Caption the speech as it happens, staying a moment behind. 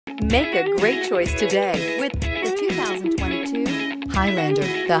Make a great choice today with the 2022 Highlander.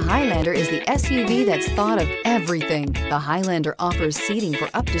 The Highlander is the SUV that's thought of everything. The Highlander offers seating for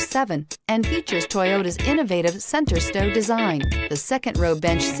up to 7 and features Toyota's innovative center stow design. The second row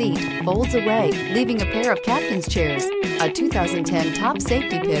bench seat folds away, leaving a pair of captain's chairs. A 2010 top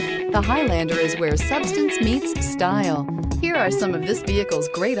safety pick, the Highlander is where substance meets style. Here are some of this vehicle's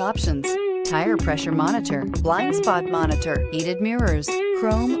great options: tire pressure monitor, blind spot monitor, heated mirrors,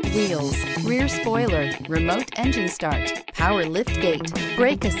 chrome wheels, rear spoiler, remote engine start, power lift gate,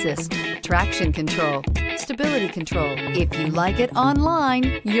 brake assist, traction control, stability control. If you like it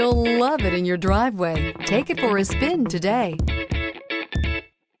online, you'll love it in your driveway. Take it for a spin today.